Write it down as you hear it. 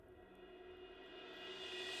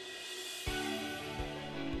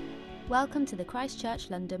Welcome to the Christchurch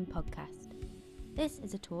London podcast. This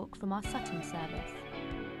is a talk from our Sutton Service.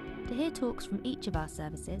 To hear talks from each of our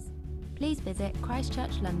services, please visit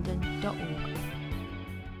christchurchlondon.org.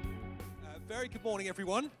 Very good morning,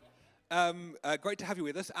 everyone. Great to have you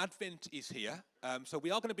with us. Advent is here. So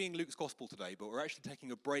we are going to be in Luke's Gospel today, but we're actually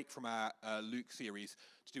taking a break from our Luke series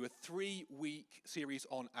to do a 3-week series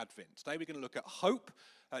on Advent. Today we're going to look at hope.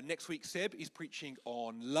 Next week, Seb is preaching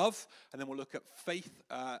on love, and then we'll look at faith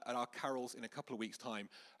at our carols in a couple of weeks' time.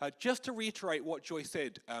 Just to reiterate what Joy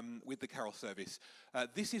said with the carol service,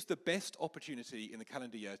 this is the best opportunity in the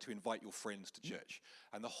calendar year to invite your friends to church.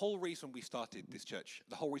 And the whole reason we started this church,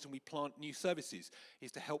 the whole reason we plant new services,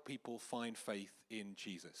 is to help people find faith in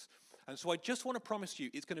Jesus. And so I just want to promise you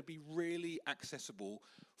it's going to be really accessible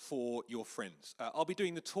for your friends. I'll be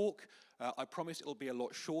doing the talk. I promise it'll be a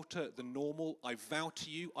lot shorter than normal. I vow to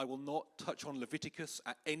you I will not touch on Leviticus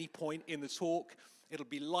at any point in the talk. It'll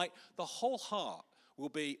be light. The whole heart will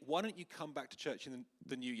be, why don't you come back to church in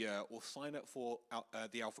the new year or sign up for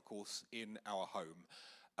the Alpha course in our home.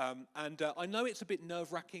 I know it's a bit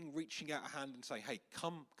nerve-wracking reaching out a hand and saying, hey,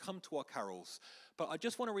 come to our carols. But I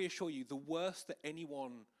just want to reassure you, the worst that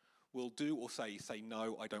anyone will do or say,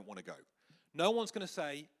 no, I don't want to go. No one's going to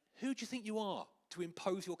say, who do you think you are to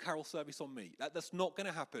impose your carol service on me? That's not going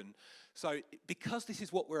to happen. So because this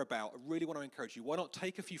is what we're about, I really want to encourage you, why not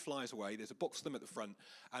take a few flyers away? There's a box of them at the front.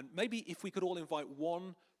 And maybe if we could all invite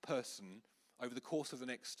one person over the course of the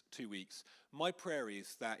next 2 weeks, my prayer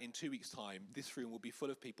is that in 2 weeks' time, this room will be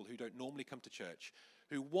full of people who don't normally come to church,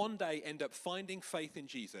 who one day end up finding faith in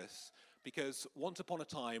Jesus because once upon a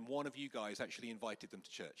time, one of you guys actually invited them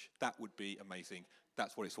to church. That would be amazing.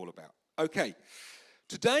 That's what it's all about. Okay,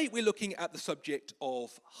 today we're looking at the subject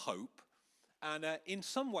of hope. And in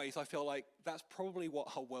some ways, I feel like that's probably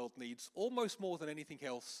what our world needs almost more than anything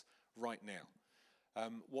else right now.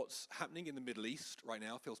 What's happening in the Middle East right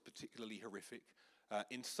now feels particularly horrific.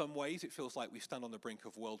 In some ways, it feels like we stand on the brink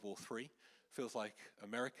of World War III. It feels like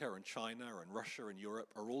America and China and Russia and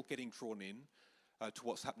Europe are all getting drawn in to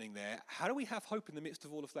what's happening there. How do we have hope in the midst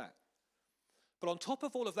of all of that? But on top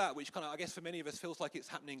of all of that, which kind of, I guess for many of us feels like it's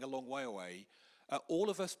happening a long way away, all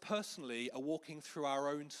of us personally are walking through our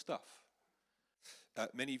own stuff.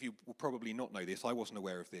 Many of you will probably not know this, I wasn't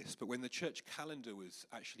aware of this, but when the church calendar was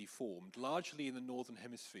actually formed, largely in the Northern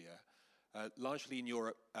Hemisphere, largely in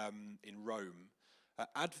Europe, in Rome,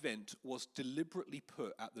 Advent was deliberately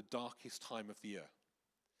put at the darkest time of the year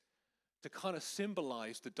to kind of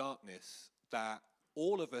symbolize the darkness that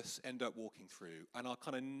all of us end up walking through and our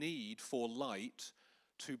kind of need for light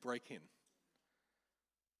to break in.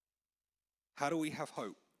 How do we have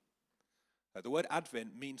hope? The word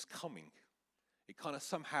Advent means coming. It kind of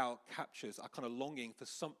somehow captures our kind of longing for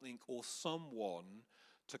something or someone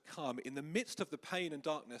to come in the midst of the pain and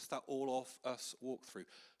darkness that all of us walk through.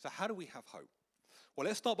 So how do we have hope? Well,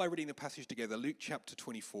 let's start by reading the passage together, Luke chapter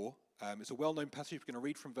 24. It's a well-known passage. We're going to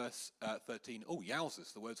read from verse 13. Oh,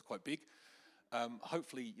 yowzers, the words are quite big.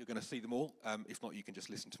 Hopefully you're going to see them all. If not, you can just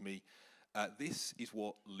listen to me. This is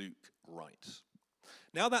what Luke writes.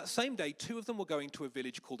 Now that same day, 2 of them were going to a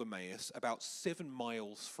village called Emmaus, about 7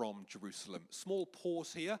 miles from Jerusalem. Small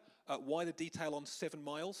pause here. Why the detail on 7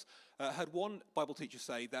 miles? I heard one Bible teacher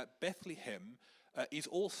say that Bethlehem is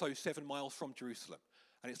also 7 miles from Jerusalem.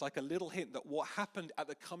 And it's like a little hint that what happened at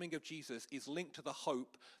the coming of Jesus is linked to the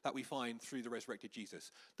hope that we find through the resurrected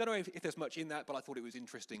Jesus. Don't know if there's much in that, but I thought it was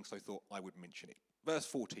interesting, so I thought I would mention it. Verse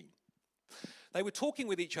 14. They were talking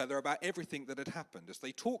with each other about everything that had happened. As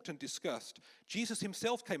they talked and discussed, Jesus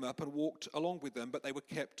himself came up and walked along with them, but they were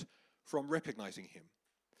kept from recognizing him.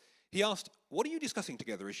 He asked, "What are you discussing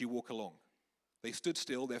together as you walk along?" They stood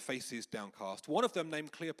still, their faces downcast. One of them,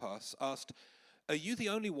 named Cleopas, asked, "Are you the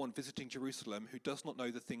only one visiting Jerusalem who does not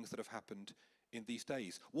know the things that have happened in these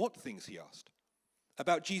days?" "What things?" he asked.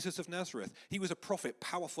 "About Jesus of Nazareth. He was a prophet,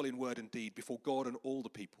 powerful in word and deed before God and all the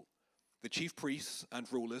people. The chief priests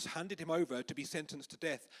and rulers handed him over to be sentenced to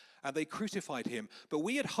death, and they crucified him. But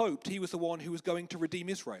we had hoped he was the one who was going to redeem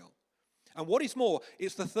Israel. And what is more,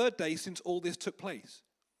 it's the 3rd day since all this took place.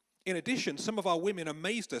 In addition, some of our women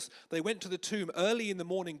amazed us. They went to the tomb early in the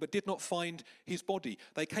morning but did not find his body.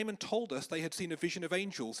 They came and told us they had seen a vision of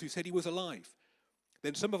angels who said he was alive.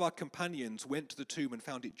 Then some of our companions went to the tomb and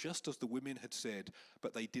found it just as the women had said,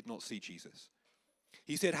 but they did not see Jesus.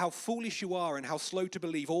 He said, 'How foolish you are and how slow to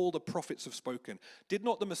believe all the prophets have spoken. Did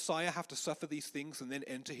not the Messiah have to suffer these things and then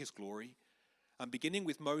enter his glory?' And beginning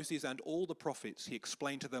with Moses and all the prophets, he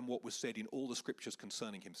explained to them what was said in all the scriptures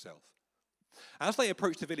concerning himself. As they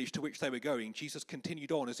approached the village to which they were going, Jesus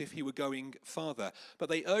continued on as if he were going farther. But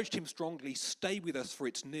they urged him strongly, "Stay with us, for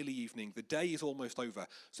it's nearly evening. The day is almost over."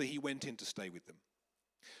 So he went in to stay with them.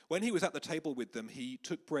 When he was at the table with them, he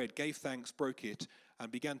took bread, gave thanks, broke it,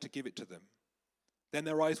 and began to give it to them. Then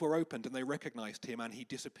their eyes were opened, and they recognized him, and he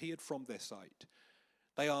disappeared from their sight.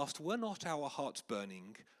 They asked, "Were not our hearts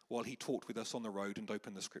burning while he talked with us on the road and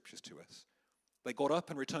opened the scriptures to us?" They got up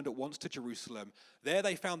and returned at once to Jerusalem. There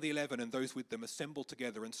they found the 11 and those with them assembled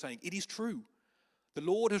together and saying, "It is true. The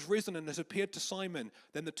Lord has risen and has appeared to Simon."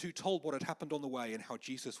 Then the two told what had happened on the way and how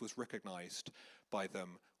Jesus was recognized by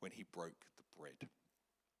them when he broke the bread.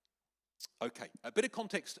 Okay, a bit of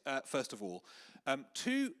context first of all.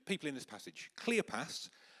 Two people in this passage, Cleopas,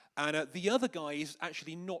 and the other guy is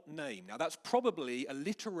actually not named. Now that's probably a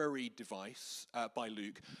literary device by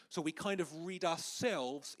Luke, so we kind of read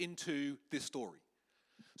ourselves into this story.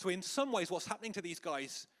 So in some ways what's happening to these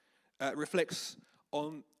guys reflects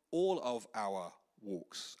on all of our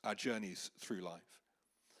walks, our journeys through life.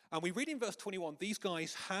 And we read in verse 21, these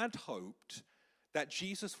guys had hoped that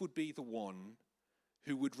Jesus would be the one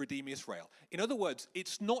who would redeem Israel. In other words,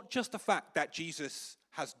 it's not just the fact that Jesus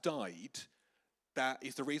has died that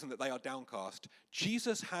is the reason that they are downcast.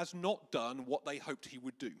 Jesus has not done what they hoped he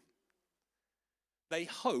would do. They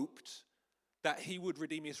hoped that he would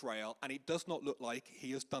redeem Israel, and it does not look like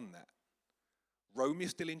he has done that. Rome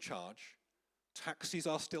is still in charge. Taxes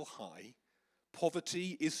are still high.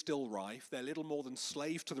 Poverty is still rife. They're little more than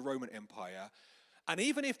slaves to the Roman Empire. And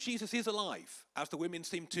even if Jesus is alive, as the women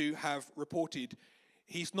seem to have reported,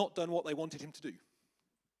 he's not done what they wanted him to do.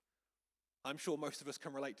 I'm sure most of us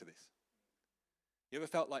can relate to this. You ever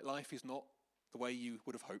felt like life is not the way you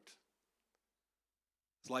would have hoped?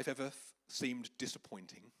 Has life ever seemed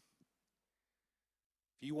disappointing?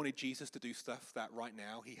 If you wanted Jesus to do stuff that right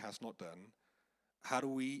now he has not done, how do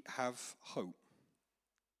we have hope?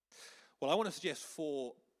 Well, I want to suggest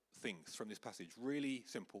 4 things from this passage. Really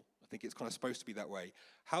simple. I think it's kind of supposed to be that way.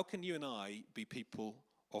 How can you and I be people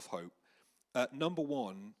of hope? Number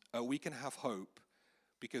 1, we can have hope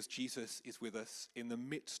because Jesus is with us in the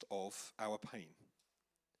midst of our pain.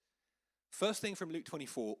 First thing from Luke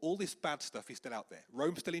 24, all this bad stuff is still out there.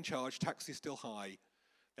 Rome's still in charge, taxes still high.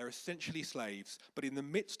 They're essentially slaves. But in the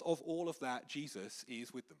midst of all of that, Jesus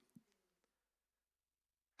is with them.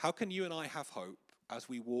 How can you and I have hope as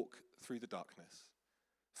we walk through the darkness?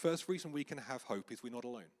 First reason we can have hope is we're not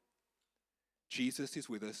alone. Jesus is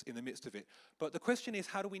with us in the midst of it. But the question is,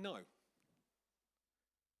 how do we know?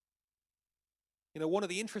 You know, one of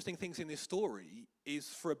the interesting things in this story is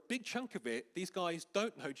for a big chunk of it, these guys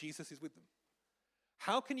don't know Jesus is with them.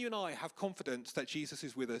 How can you and I have confidence that Jesus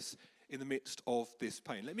is with us in the midst of this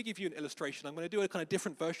pain? Let me give you an illustration. I'm going to do a kind of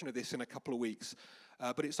different version of this in a couple of weeks,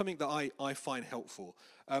 but it's something that I find helpful.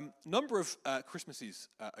 Number of Christmases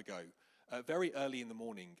ago, very early in the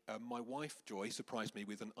morning, my wife, Joy, surprised me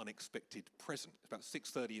with an unexpected present. It's about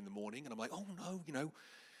 6:30 in the morning, and I'm like, oh no, you know,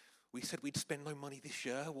 we said we'd spend no money this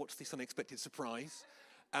year. What's this unexpected surprise?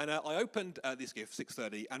 And I opened this gift,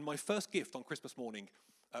 6:30, and my first gift on Christmas morning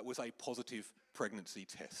was a positive pregnancy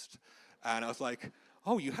test. And I was like,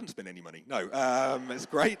 oh, you hadn't spent any money. No, it's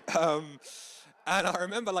great. And I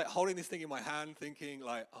remember like holding this thing in my hand thinking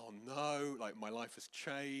like, oh no, like my life has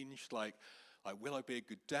changed. Like, will I be a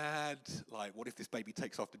good dad? Like, what if this baby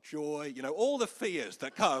takes after Joy? You know, all the fears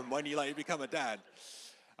that come when you like become a dad.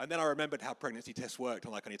 And then I remembered how pregnancy tests worked.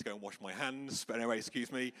 I'm like, I need to go and wash my hands. But anyway,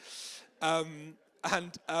 excuse me. And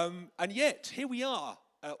yet, here we are,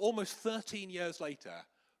 almost 13 years later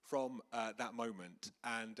from that moment,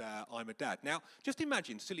 and I'm a dad. Now, just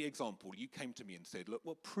imagine, silly example, you came to me and said, look,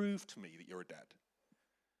 well, prove to me that you're a dad.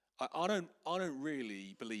 I don't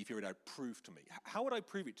really believe you're a dad. Prove to me. How would I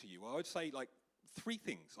prove it to you? Well, I would say, like, 3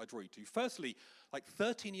 things I'd draw you to. Firstly, like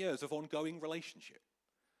 13 years of ongoing relationship.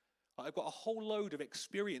 I've got a whole load of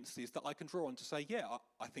experiences that I can draw on to say, yeah,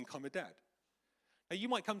 I think I'm a dad. Now, you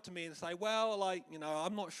might come to me and say, well, like, you know,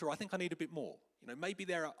 I'm not sure. I think I need a bit more. You know, maybe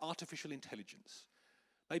there are artificial intelligence,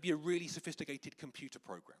 maybe a really sophisticated computer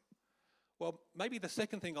program. Well, maybe the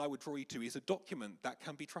second thing I would draw you to is a document that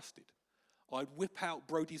can be trusted. I'd whip out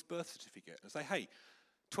Brody's birth certificate and say, hey,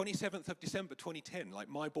 27th of December 2010, like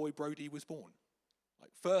my boy Brody was born.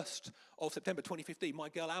 Like 1st of September 2015, my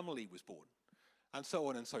girl Amelie was born. And so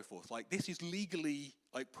on and so forth. Like, this is legally,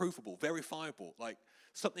 like, provable, verifiable, like,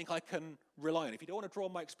 something I can rely on. If you don't want to draw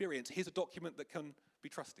on my experience, here's a document that can be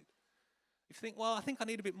trusted. If you think, well, I think I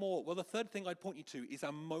need a bit more, well, the third thing I'd point you to is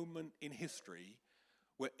a moment in history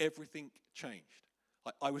where everything changed.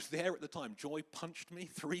 Like, I was there at the time. Joy punched me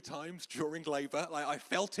 3 times during labor. Like, I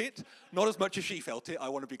felt it, not as much as she felt it, I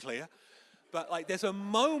want to be clear. But like, there's a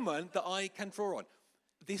moment that I can draw on.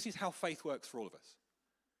 This is how faith works for all of us.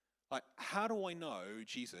 Like, how do I know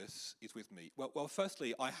Jesus is with me? Well,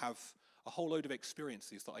 firstly, I have a whole load of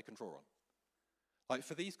experiences that I can draw on. Like,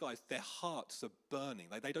 for these guys, their hearts are burning.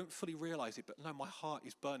 They don't fully realize it, but no, my heart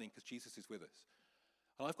is burning because Jesus is with us.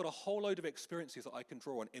 And I've got a whole load of experiences that I can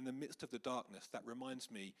draw on in the midst of the darkness that reminds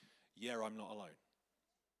me, yeah, I'm not alone.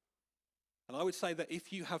 And I would say that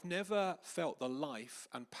if you have never felt the life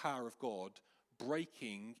and power of God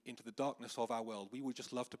breaking into the darkness of our world, we would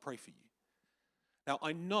just love to pray for you. Now,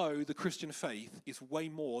 I know the Christian faith is way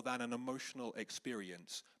more than an emotional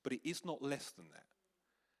experience, but it is not less than that.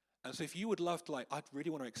 And so if you would love to, I'd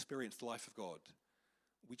really want to experience the life of God,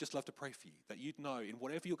 we just love to pray for you, that you'd know in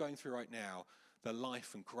whatever you're going through right now, the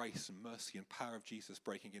life and grace and mercy and power of Jesus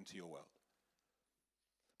breaking into your world.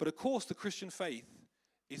 But of course, the Christian faith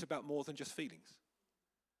is about more than just feelings.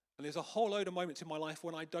 And there's a whole load of moments in my life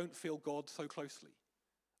when I don't feel God so closely.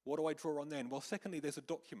 What do I draw on then? Well, secondly, there's a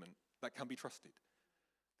document that can be trusted.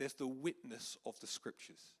 There's the witness of the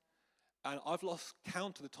scriptures. And I've lost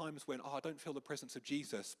count of the times when, I don't feel the presence of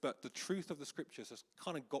Jesus, but the truth of the scriptures has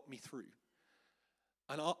kind of got me through.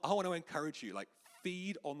 And I want to encourage you,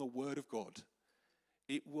 feed on the word of God.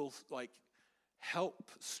 It will, help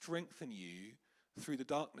strengthen you through the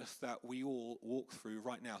darkness that we all walk through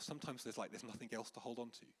right now. Sometimes there's nothing else to hold on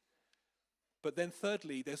to. But then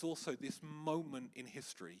thirdly, there's also this moment in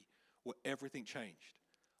history where everything changed.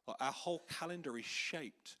 Our whole calendar is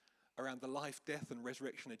shaped around the life, death, and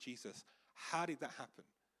resurrection of Jesus. How did that happen?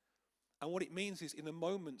 And what it means is in the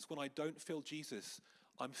moments when I don't feel Jesus,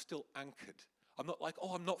 I'm still anchored. I'm not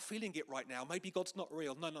I'm not feeling it right now. Maybe God's not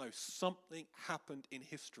real. No, something happened in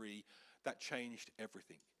history that changed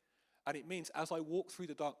everything. And it means as I walk through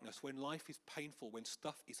the darkness, when life is painful, when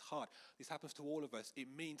stuff is hard, this happens to all of us, it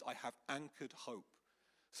means I have anchored hope.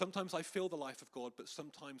 Sometimes I feel the life of God, but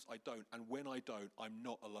sometimes I don't. And when I don't, I'm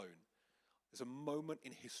not alone. There's a moment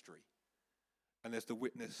in history, and there's the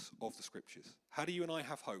witness of the scriptures. How do you and I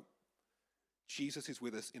have hope? Jesus is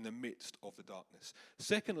with us in the midst of the darkness.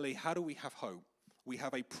 Secondly, how do we have hope? We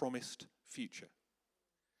have a promised future.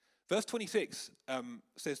 Verse 26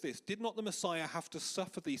 says this, did not the Messiah have to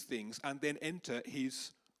suffer these things and then enter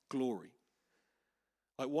his glory?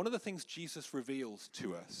 One of the things Jesus reveals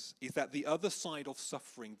to us is that the other side of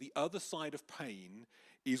suffering, the other side of pain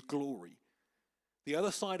is glory. The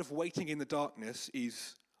other side of waiting in the darkness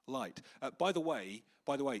is light. By the way,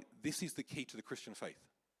 this is the key to the Christian faith.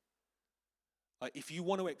 If you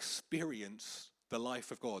want to experience the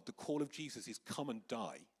life of God, the call of Jesus is come and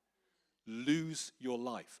die. Lose your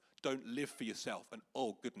life. Don't live for yourself. And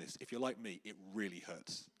oh goodness, if you're like me, it really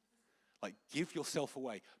hurts. Give yourself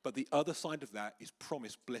away. But the other side of that is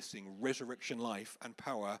promised blessing, resurrection life, and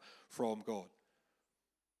power from God.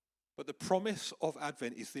 But the promise of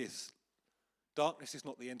Advent is this. Darkness is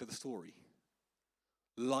not the end of the story.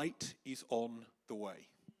 Light is on the way.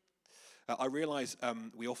 I realize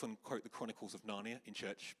we often quote the Chronicles of Narnia in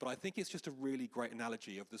church, but I think it's just a really great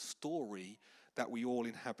analogy of the story that we all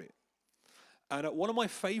inhabit. And one of my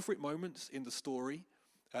favorite moments in the story,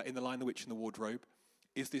 in The Lion, the Witch, and the Wardrobe,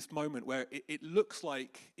 is this moment where it looks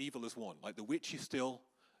like evil has won. The witch is still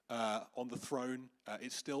on the throne.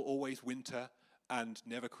 It's still always winter and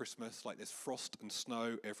never Christmas. There's frost and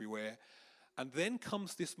snow everywhere. And then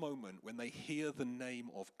comes this moment when they hear the name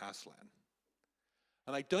of Aslan.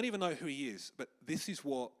 And they don't even know who he is, but this is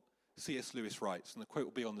what C.S. Lewis writes, and the quote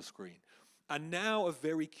will be on the screen. And now a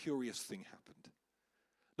very curious thing happened.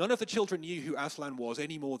 None of the children knew who Aslan was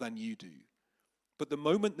any more than you do. But the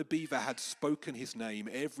moment the beaver had spoken his name,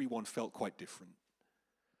 everyone felt quite different.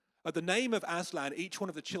 At the name of Aslan, each one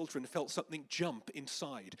of the children felt something jump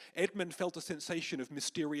inside. Edmund felt a sensation of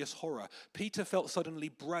mysterious horror. Peter felt suddenly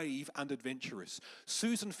brave and adventurous.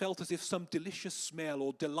 Susan felt as if some delicious smell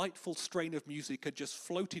or delightful strain of music had just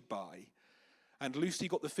floated by. And Lucy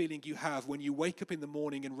got the feeling you have when you wake up in the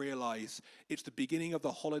morning and realize it's the beginning of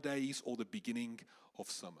the holidays or the beginning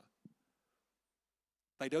of summer.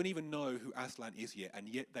 They don't even know who Aslan is yet, and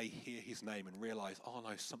yet they hear his name and realize, oh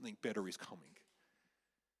no, something better is coming.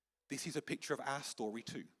 This is a picture of our story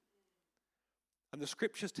too. And the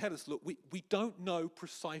scriptures tell us, look, we don't know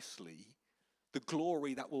precisely the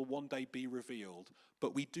glory that will one day be revealed,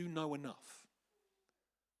 but we do know enough.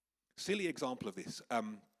 Silly example of this.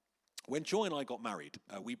 When Joy and I got married,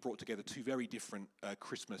 we brought together two very different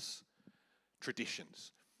Christmas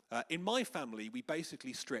traditions. In my family, we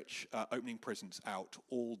basically stretch opening presents out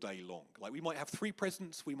all day long. We might have 3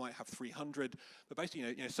 presents, we might have 300, but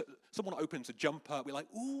basically, so someone opens a jumper, we're like,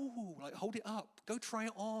 ooh, hold it up, go try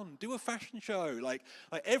it on, do a fashion show. Like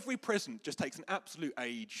every present just takes an absolute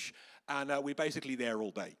age, and we're basically there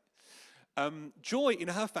all day. Joy, in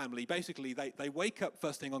her family, basically, they wake up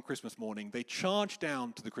first thing on Christmas morning, they charge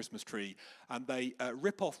down to the Christmas tree, and they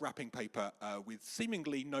rip off wrapping paper with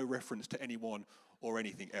seemingly no reference to anyone or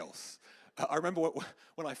anything else. I remember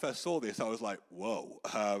when I first saw this, I was like, whoa,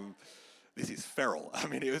 this is feral. I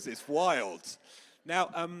mean, it's wild.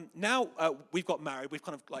 Now we've got married, we've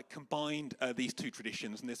kind of like combined these two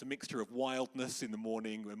traditions, and there's a mixture of wildness in the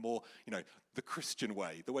morning and more, the Christian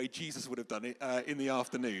way, the way Jesus would have done it in the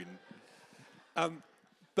afternoon.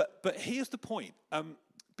 But here's the point.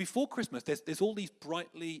 Before Christmas, there's all these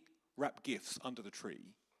brightly wrapped gifts under the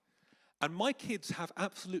tree. And my kids have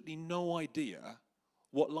absolutely no idea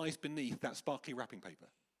what lies beneath that sparkly wrapping paper.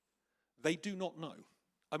 They do not know.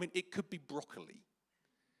 I mean, it could be broccoli.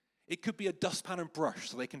 It could be a dustpan and brush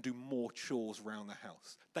so they can do more chores around the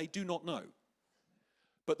house. They do not know.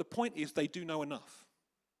 But the point is, they do know enough.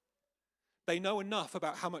 They know enough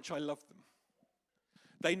about how much I love them.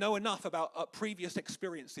 They know enough about previous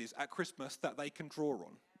experiences at Christmas that they can draw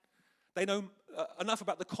on. They know enough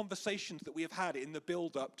about the conversations that we have had in the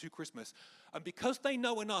build-up to Christmas. And because they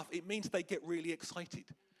know enough, it means they get really excited.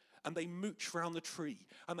 And they mooch around the tree.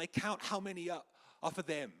 And they count how many are for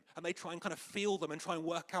them. And they try and kind of feel them and try and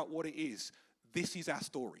work out what it is. This is our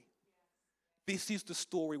story. This is the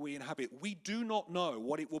story we inhabit. We do not know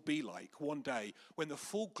what it will be like one day when the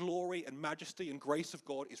full glory and majesty and grace of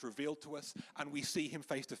God is revealed to us and we see him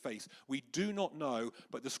face to face. We do not know,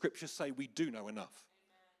 but the scriptures say we do know enough.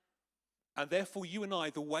 And therefore, you and I,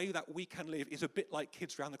 the way that we can live is a bit like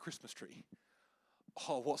kids around the Christmas tree.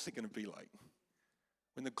 Oh, what's it going to be like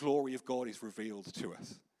when the glory of God is revealed to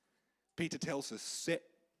us? Peter tells us, set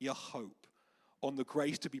your hope on the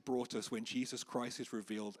grace to be brought us when Jesus Christ is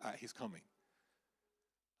revealed at his coming.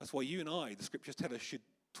 That's why you and I, the scriptures tell us, should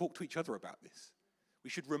talk to each other about this. We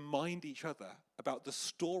should remind each other about the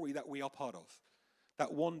story that we are part of.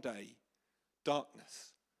 That one day,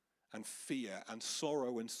 darkness and fear and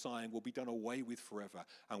sorrow and sighing will be done away with forever,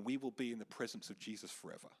 and we will be in the presence of Jesus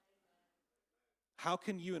forever. How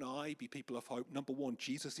can you and I be people of hope? Number one,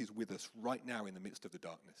 Jesus is with us right now in the midst of the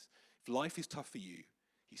darkness. If life is tough for you,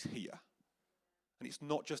 he's here. And it's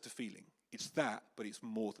not just a feeling. It's that, but it's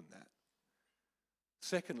more than that.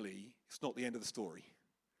 Secondly, it's not the end of the story.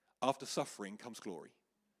 After suffering comes glory.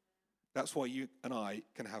 That's why you and I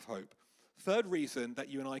can have hope. Third reason that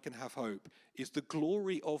you and I can have hope is the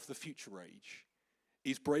glory of the future age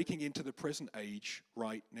is breaking into the present age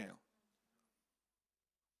right now.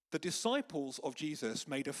 The disciples of Jesus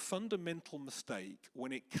made a fundamental mistake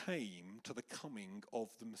when it came to the coming of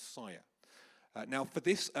the Messiah. Now, for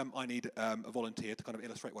this, I need a volunteer to kind of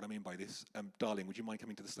illustrate what I mean by this. Darling, would you mind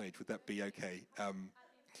coming to the stage? Would that be okay?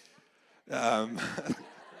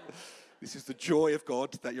 This is the joy of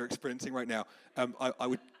God that you're experiencing right now. I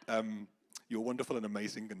would. You're wonderful and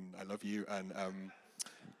amazing, and I love you. And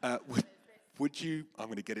would you? I'm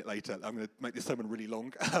going to get it later. I'm going to make this sermon really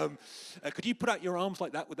long. Could you put out your arms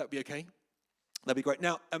like that? Would that be okay? That'd be great.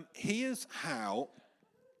 Now, here's how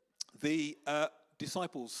the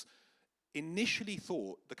disciples initially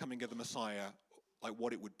thought the coming of the Messiah, like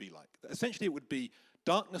what it would be like. Essentially, it would be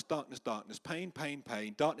darkness, darkness, darkness, pain, pain,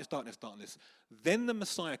 pain, darkness, darkness, darkness. Then the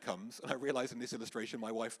Messiah comes, and I realize in this illustration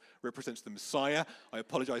my wife represents the Messiah. I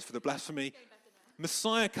apologize for the blasphemy.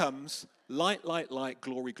 Messiah comes, light, light, light,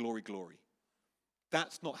 glory, glory, glory.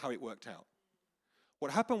 That's not how it worked out. What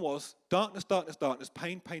happened was darkness, darkness, darkness,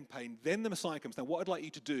 pain, pain, pain. Then the Messiah comes. Now, what I'd like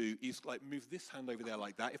you to do is like move this hand over there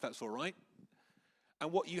like that, if that's all right.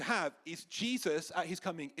 And what you have is Jesus at his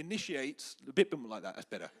coming initiates, a bit more like that, that's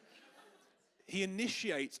better. He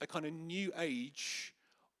initiates a kind of new age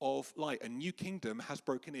of light. A new kingdom has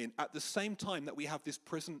broken in at the same time that we have this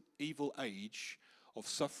present evil age of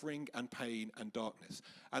suffering and pain and darkness.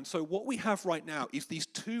 And so what we have right now is these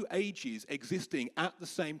two ages existing at the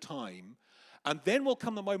same time. And then will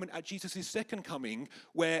come the moment at Jesus' second coming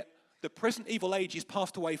where the present evil age is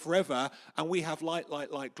passed away forever, and we have light,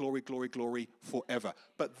 light, light, glory, glory, glory forever.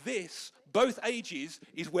 But this, both ages,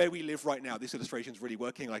 is where we live right now. This illustration is really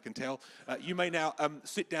working, I can tell. You may now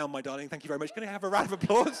sit down, my darling. Thank you very much. Can I have a round of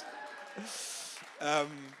applause?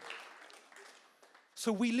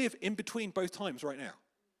 So we live in between both times right now.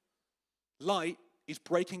 Light is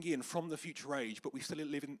breaking in from the future age, but we still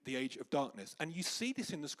live in the age of darkness. And you see this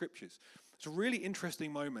in the scriptures. It's a really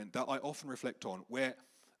interesting moment that I often reflect on, where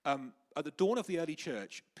at the dawn of the early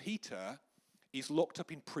church, Peter is locked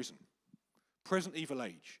up in prison. Present evil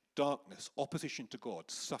age, darkness, opposition to God,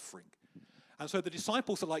 suffering. And so the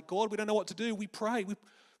disciples are like, God, we don't know what to do. We pray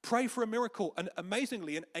for a miracle. And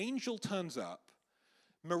amazingly, an angel turns up,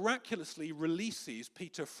 miraculously releases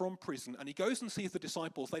Peter from prison, and he goes and sees the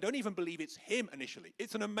disciples. They don't even believe it's him initially.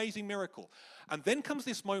 It's an amazing miracle. And then comes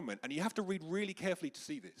this moment, and you have to read really carefully to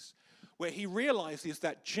see this, where he realizes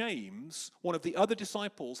that James, one of the other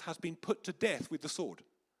disciples, has been put to death with the sword.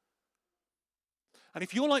 And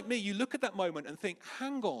if you're like me, you look at that moment and think,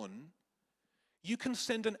 hang on, you can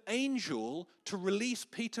send an angel to release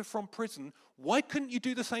Peter from prison. Why couldn't you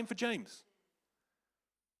do the same for James?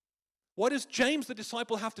 Why does James, the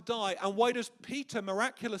disciple, have to die? And why does Peter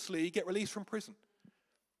miraculously get released from prison?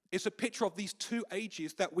 It's a picture of these two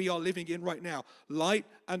ages that we are living in right now, light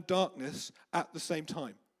and darkness at the same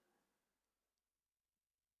time.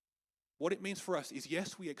 What it means for us is,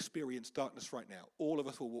 yes, we experience darkness right now. All of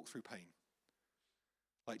us will walk through pain.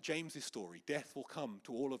 Like James's story, death will come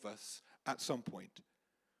to all of us at some point.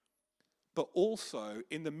 But also,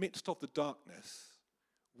 in the midst of the darkness,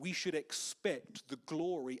 we should expect the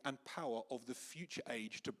glory and power of the future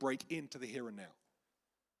age to break into the here and now.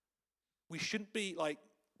 We shouldn't be like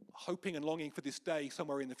hoping and longing for this day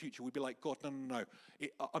somewhere in the future. We'd be like, God, no.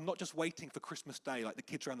 I'm not just waiting for Christmas Day like the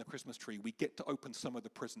kids around the Christmas tree. We get to open some of the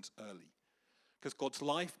presents early. Because God's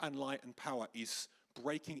life and light and power is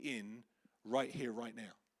breaking in right here, right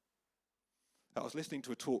now. I was listening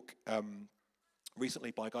to a talk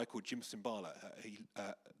recently by a guy called Jim Cymbala. He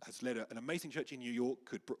has led an amazing church in New York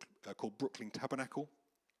called Brooklyn Tabernacle.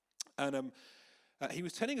 And he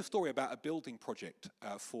was telling a story about a building project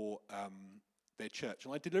for their church.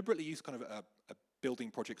 And I deliberately used kind of a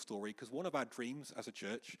building project story because one of our dreams as a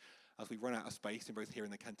church, as we run out of space in both here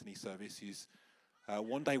in the Cantonese service, is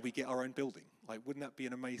one day we get our own building. Like, wouldn't that be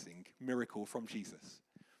an amazing miracle from Jesus?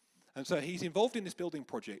 And so he's involved in this building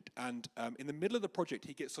project, and in the middle of the project,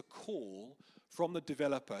 he gets a call from the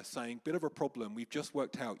developer saying, bit of a problem, we've just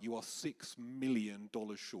worked out you are $6 million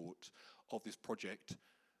short of this project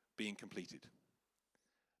being completed.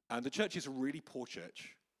 And the church is a really poor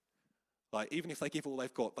church. Like, even if they give all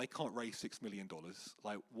they've got, they can't raise $6 million.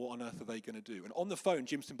 Like, what on earth are they going to do? And on the phone,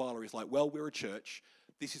 Jim Cymbala is like, well, we're a church.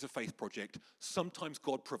 This is a faith project. Sometimes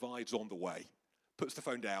God provides on the way. Puts the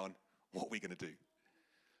phone down. What are we going to do?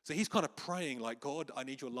 So he's kind of praying like, God, I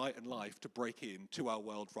need your light and life to break into our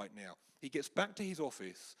world right now. He gets back to his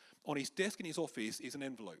office. On his desk in his office is an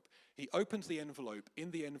envelope. He opens the envelope. In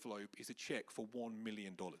the envelope is a check for $1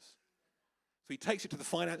 million. So he takes it to the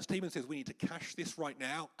finance team and says, we need to cash this right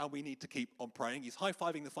now, and we need to keep on praying. He's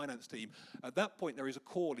high-fiving the finance team. At that point, there is a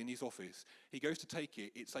call in his office. He goes to take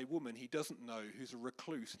it. It's a woman he doesn't know who's a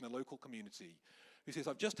recluse in the local community who says,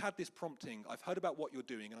 I've just had this prompting. I've heard about what you're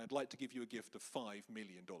doing, and I'd like to give you a gift of $5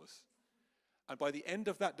 million. And by the end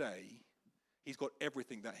of that day, he's got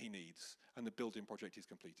everything that he needs, and the building project is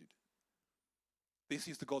completed. This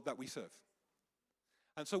is the God that we serve.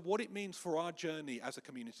 And so what it means for our journey as a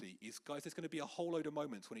community is, guys, there's going to be a whole load of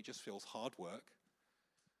moments when it just feels hard work.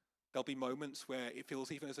 There'll be moments where it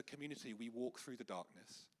feels, even as a community, we walk through the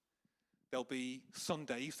darkness. There'll be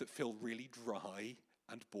Sundays that feel really dry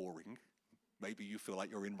and boring. Maybe you feel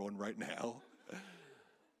like you're in one right now.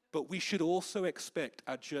 But we should also expect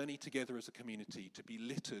our journey together as a community to be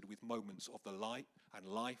littered with moments of the light and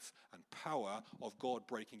life and power of God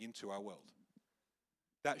breaking into our world.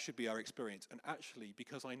 That should be our experience. And actually,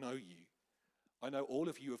 because I know you, I know all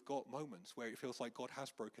of you have got moments where it feels like God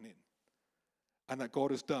has broken in and that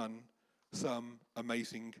God has done some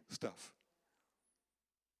amazing stuff.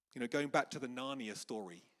 You know, going back to the Narnia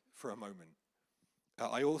story for a moment,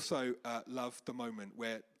 I also love the moment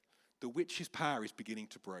where the witch's power is beginning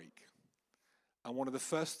to break. And one of the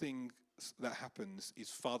first things that happens is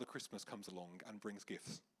Father Christmas comes along and brings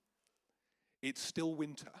gifts. It's still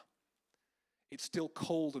winter. It's still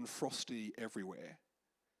cold and frosty everywhere.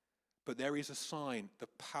 But there is a sign, the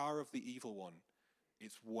power of the evil one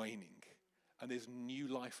is waning. And there's new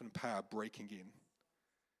life and power breaking in.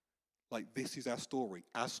 Like, this is our story.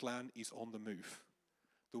 Aslan is on the move.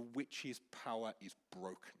 The witch's power is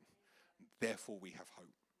broken. Therefore, we have hope.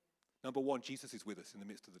 Number one, Jesus is with us in the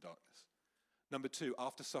midst of the darkness. Number two,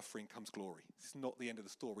 after suffering comes glory. It's not the end of the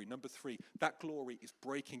story. Number three, that glory is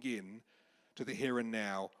breaking in to the here and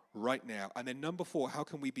now, right now. And then number four, how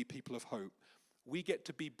can we be people of hope? We get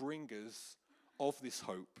to be bringers of this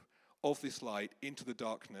hope, of this light into the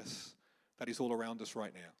darkness that is all around us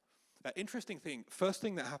right now. Interesting thing, first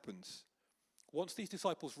thing that happens, once these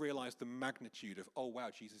disciples realize the magnitude of, oh wow,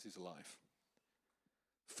 Jesus is alive.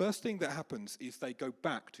 First thing that happens is they go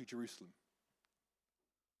back to Jerusalem.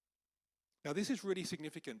 Now this is really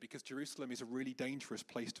significant because Jerusalem is a really dangerous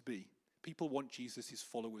place to be. People want Jesus, his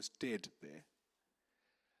followers, dead there.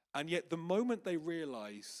 And yet the moment they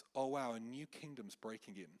realize, oh wow, a new kingdom's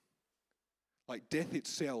breaking in. Like death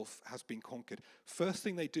itself has been conquered. First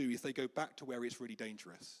thing they do is they go back to where it's really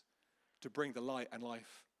dangerous to bring the light and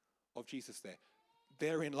life of Jesus there.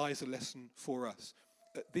 Therein lies a lesson for us.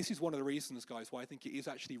 This is one of the reasons, guys, why I think it is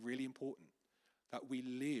actually really important that we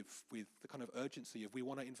live with the kind of urgency of we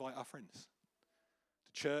want to invite our friends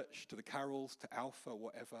to church, to the carols, to Alpha,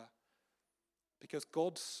 whatever. Because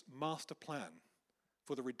God's master plan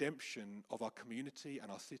for the redemption of our community and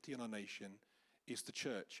our city and our nation is the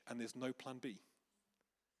church, and there's no plan B.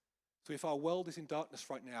 So if our world is in darkness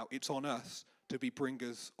right now, it's on us to be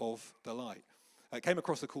bringers of the light. I came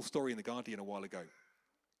across a cool story in The Guardian a while ago.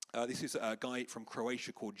 This is a guy from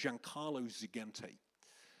Croatia called Giancarlo Zigante.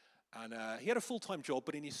 And he had a full-time job,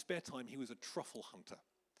 but in his spare time, he was a truffle hunter.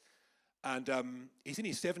 And he's in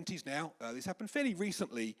his 70s now. This happened fairly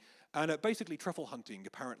recently. And basically, truffle hunting,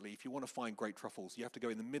 apparently, if you want to find great truffles, you have to go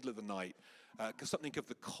in the middle of the night because something of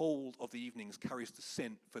the cold of the evenings carries the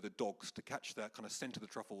scent for the dogs to catch that kind of scent of the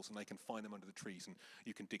truffles, and they can find them under the trees, and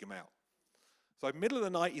you can dig them out. So middle of the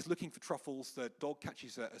night, he's looking for truffles. The dog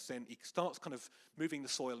catches a scent. He starts kind of moving the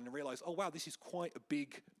soil and realizes, oh, wow, this is quite a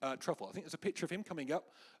big truffle. I think there's a picture of him coming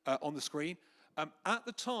up on the screen. At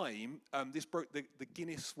the time, this broke the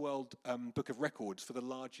Guinness World Book of Records for the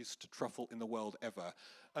largest truffle in the world ever.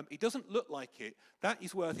 It doesn't look like it. That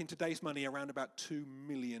is worth, in today's money, around about $2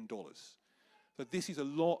 million. So this is a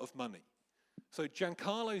lot of money. So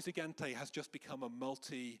Giancarlo Zigante has just become a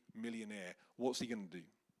multi-millionaire. What's he going to do?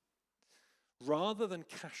 Rather than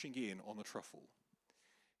cashing in on the truffle,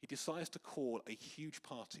 he decides to call a huge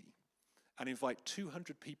party and invite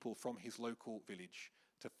 200 people from his local village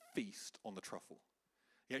to feast on the truffle.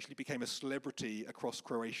 He actually became a celebrity across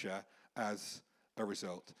Croatia as a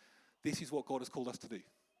result. This is what God has called us to do.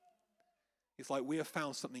 It's like we have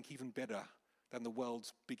found something even better than the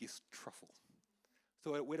world's biggest truffle.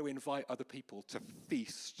 So we're to invite other people to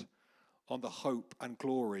feast on the hope and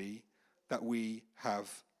glory that we have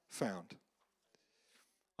found.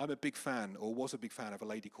 I'm a big fan, or was a big fan, of a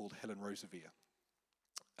lady called Helen Roseveare.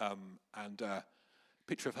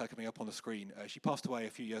 Picture of her coming up on the screen. She passed away a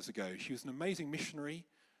few years ago. She was an amazing missionary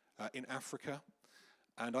in Africa.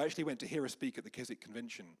 And I actually went to hear her speak at the Keswick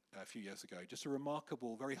Convention a few years ago. Just a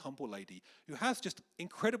remarkable, very humble lady who has just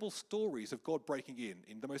incredible stories of God breaking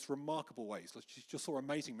in the most remarkable ways. She just saw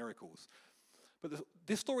amazing miracles. But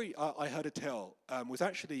this story I heard her tell was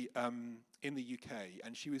actually in the UK.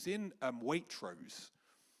 And she was in Waitrose.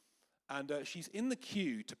 And she's in the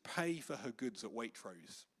queue to pay for her goods at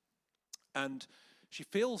Waitrose. And she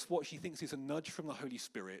feels what she thinks is a nudge from the Holy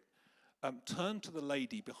Spirit. Turn to the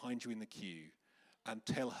lady behind you in the queue and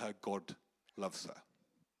tell her God loves her.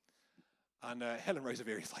 And Helen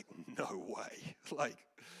Roseveare is like, no way. Like,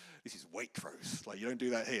 this is Waitrose. Like, you don't do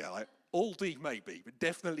that here. Like, Aldi maybe, but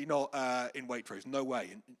definitely not in Waitrose. No way.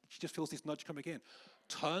 And she just feels this nudge coming in.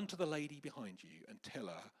 Turn to the lady behind you and tell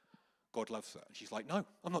her God loves her. And she's like, no,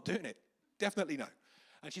 I'm not doing it. Definitely no.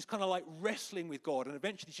 And she's kind of like wrestling with God. And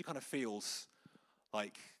eventually she kind of feels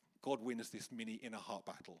like God wins this mini inner heart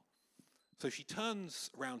battle. So she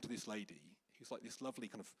turns around to this lady, who's like this lovely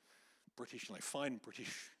kind of British, like fine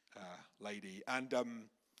British lady. And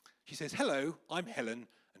she says, hello, I'm Helen,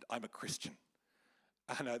 and I'm a Christian.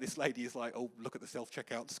 And this lady is like, oh, look at the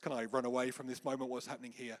self-checkouts. Can I run away from this moment? What's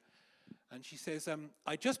happening here? And she says,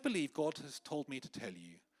 I just believe God has told me to tell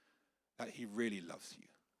you that he really loves you.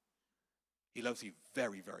 He loves you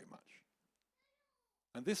very, very much.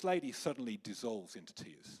 And this lady suddenly dissolves into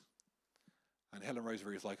tears. And Helen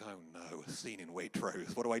Roseveare is like, oh no, a scene in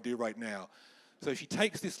Waitrose. What do I do right now? So she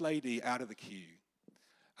takes this lady out of the queue.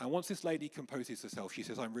 And once this lady composes herself, she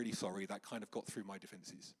says, I'm really sorry, that kind of got through my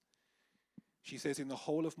defenses. She says, in the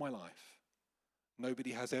whole of my life,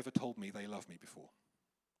 nobody has ever told me they love me before.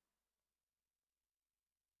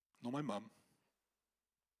 Not my mum.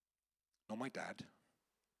 Not my dad.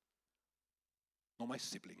 Not my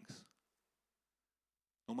siblings.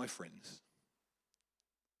 Not my friends.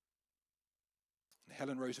 And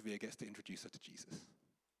Helen Roseveare gets to introduce her to Jesus.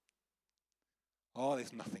 Oh,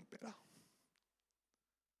 there's nothing better.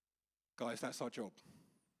 Guys, that's our job.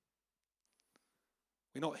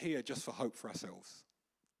 We're not here just for hope for ourselves.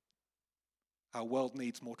 Our world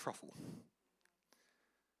needs more truffle.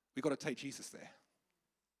 We've got to take Jesus there.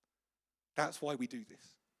 That's why we do this.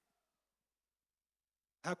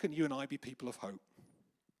 How can you and I be people of hope?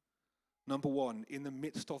 Number one, in the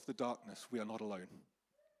midst of the darkness, we are not alone.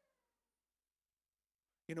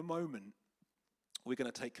 In a moment, we're going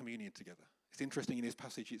to take communion together. It's interesting, in this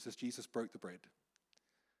passage, it says Jesus broke the bread,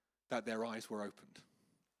 that their eyes were opened.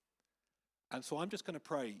 And so I'm just going to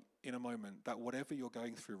pray in a moment that whatever you're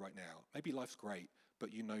going through right now, maybe life's great,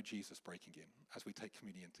 but you know Jesus breaking in as we take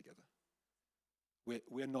communion together.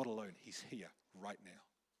 We're not alone. He's here right now.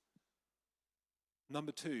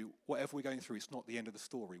 Number two, whatever we're going through, it's not the end of the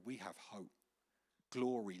story. We have hope.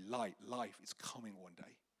 Glory, light, life is coming one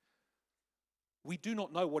day. We do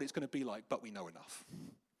not know what it's going to be like, but we know enough.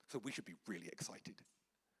 So we should be really excited.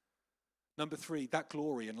 Number three, that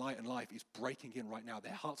glory and light and life is breaking in right now.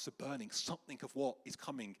 Their hearts are burning. Something of what is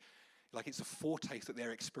coming, like it's a foretaste that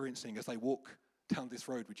they're experiencing as they walk down this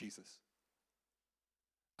road with Jesus.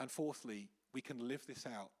 And fourthly, we can live this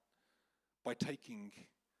out by taking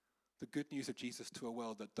the good news of Jesus to a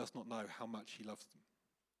world that does not know how much he loves them.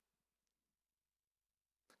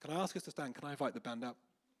 Can I ask us to stand? Can I invite the band up?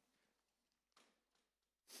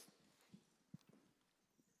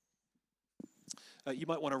 You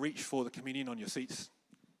might want to reach for the communion on your seats.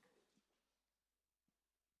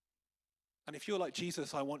 And if you're like,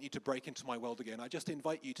 Jesus, I want you to break into my world again, I just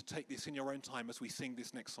invite you to take this in your own time as we sing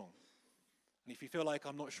this next song. And if you feel like,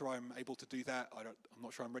 I'm not sure I'm able to do that, I'm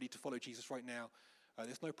not sure I'm ready to follow Jesus right now,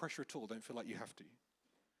 there's no pressure at all. Don't feel like you have to.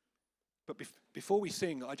 But before we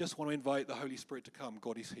sing, I just want to invite the Holy Spirit to come.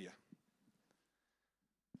 God is here.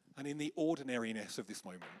 And in the ordinariness of this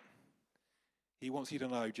moment, he wants you to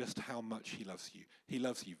know just how much he loves you. He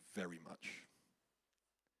loves you very much.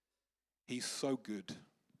 He's so good.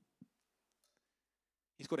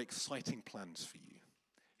 He's got exciting plans for you.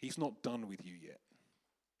 He's not done with you yet.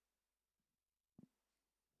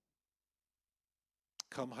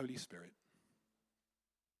 Come, Holy Spirit.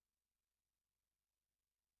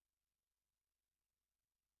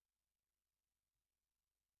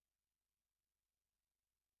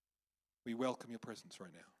 We welcome your presence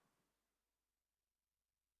right now.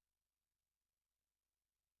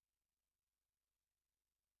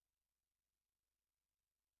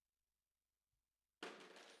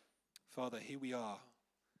 Father, here we are,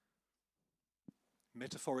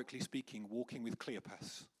 metaphorically speaking, walking with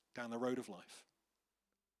Cleopas down the road of life.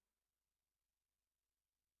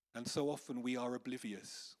 And so often we are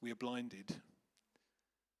oblivious, we are blinded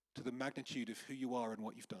to the magnitude of who you are and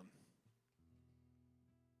what you've done.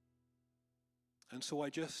 And so I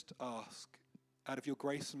just ask, out of your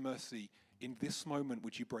grace and mercy, in this moment,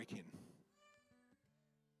 would you break in?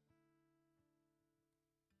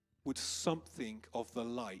 Would something of the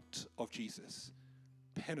light of Jesus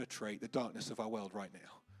penetrate the darkness of our world right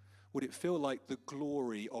now? Would it feel like the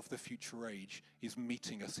glory of the future age is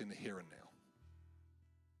meeting us in the here and now?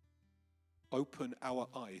 Open our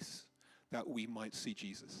eyes that we might see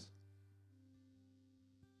Jesus.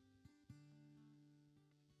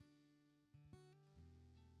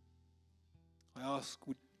 I ask,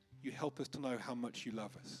 would you help us to know how much you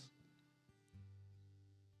love us?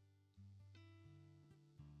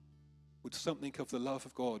 Would something of the love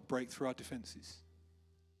of God break through our defenses?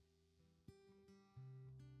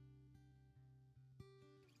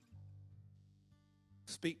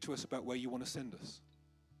 Speak to us about where you want to send us.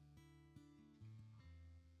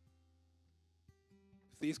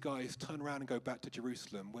 If these guys turn around and go back to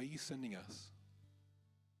Jerusalem, where are you sending us?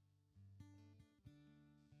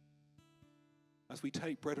 As we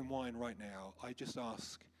take bread and wine right now, I just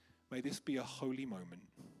ask, may this be a holy moment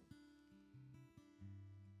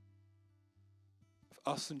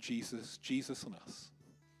of us and Jesus, Jesus and us.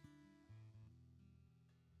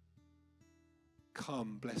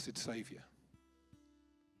 Come, blessed Savior.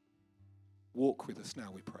 Walk with us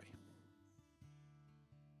now, we pray.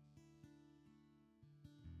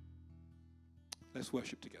 Let's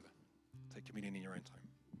worship together. Take communion in your own time.